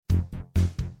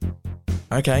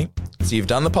Okay, so you've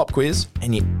done the pop quiz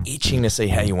and you're itching to see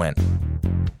how you went.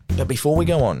 But before we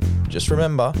go on, just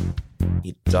remember,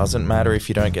 it doesn't matter if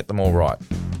you don't get them all right.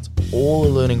 It's all a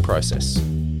learning process.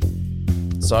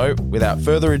 So, without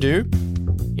further ado,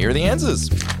 here are the answers.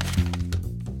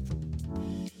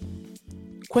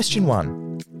 Question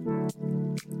 1.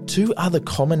 2 other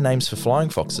common names for flying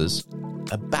foxes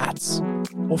are bats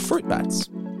or fruit bats.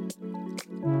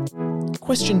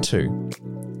 Question 2.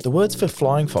 The words for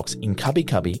flying fox in Kabi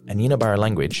Kabi and Yinabara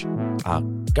language are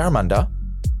Garamunda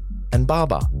and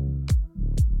Baba.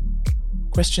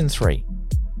 Question 3.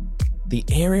 The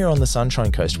area on the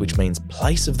Sunshine Coast which means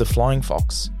place of the flying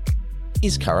fox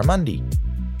is Karamundi.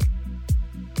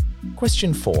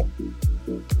 Question 4.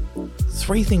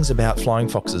 3 things about flying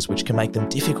foxes which can make them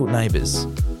difficult neighbours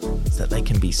is that they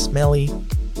can be smelly,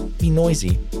 be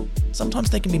noisy, sometimes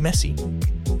they can be messy.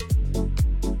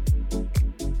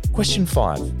 Question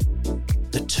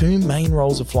 5. The 2 main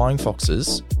roles of flying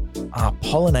foxes are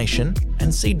pollination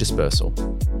and seed dispersal.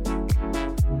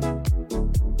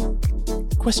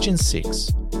 Question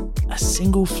 6. A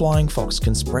single flying fox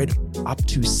can spread up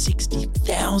to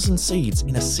 60,000 seeds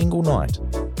in a single night.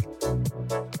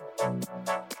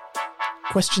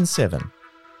 Question 7.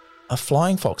 A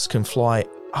flying fox can fly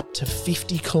up to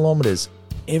 50 kilometres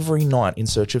every night in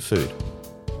search of food.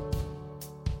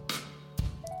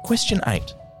 Question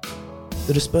 8.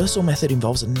 The dispersal method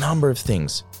involves a number of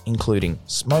things, including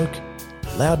smoke,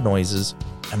 loud noises,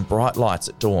 and bright lights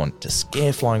at dawn to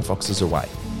scare flying foxes away.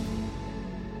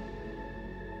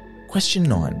 Question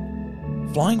 9.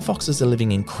 Flying foxes are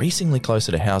living increasingly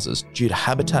closer to houses due to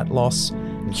habitat loss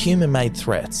and human-made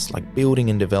threats like building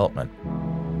and development,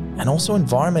 and also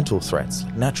environmental threats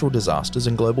like natural disasters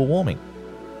and global warming.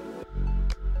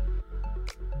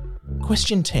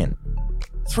 Question 10.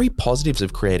 3 positives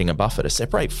of creating a buffer to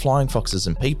separate flying foxes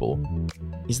and people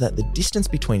is that the distance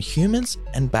between humans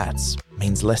and bats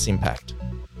means less impact.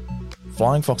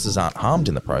 Flying foxes aren't harmed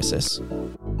in the process,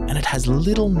 and it has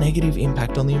little negative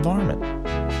impact on the environment.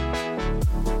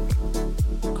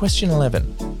 Question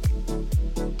 11.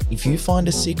 If you find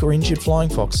a sick or injured flying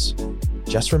fox,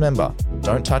 just remember,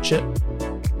 don't touch it,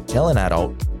 tell an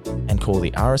adult, and call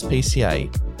the RSPCA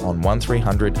on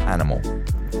 1300 Animal.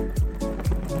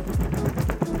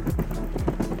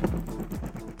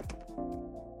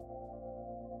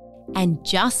 And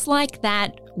just like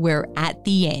that, we're at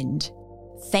the end.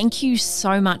 Thank you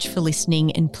so much for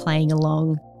listening and playing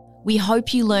along. We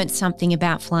hope you learnt something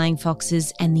about flying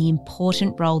foxes and the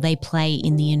important role they play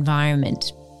in the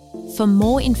environment. For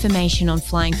more information on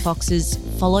flying foxes,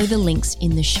 follow the links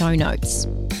in the show notes.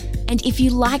 And if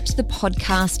you liked the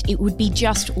podcast, it would be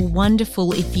just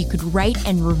wonderful if you could rate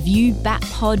and review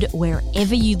BatPod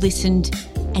wherever you listened.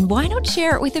 And why not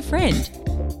share it with a friend?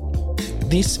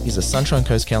 This is a Sunshine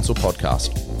Coast Council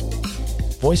podcast.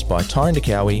 Voiced by Tyron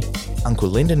DeCowie, Uncle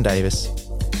Lyndon Davis,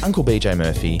 Uncle BJ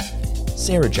Murphy,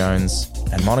 Sarah Jones,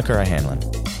 and Monica O'Hanlon.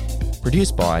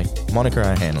 Produced by Monica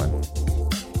O'Hanlon.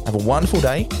 Have a wonderful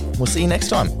day. We'll see you next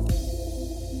time.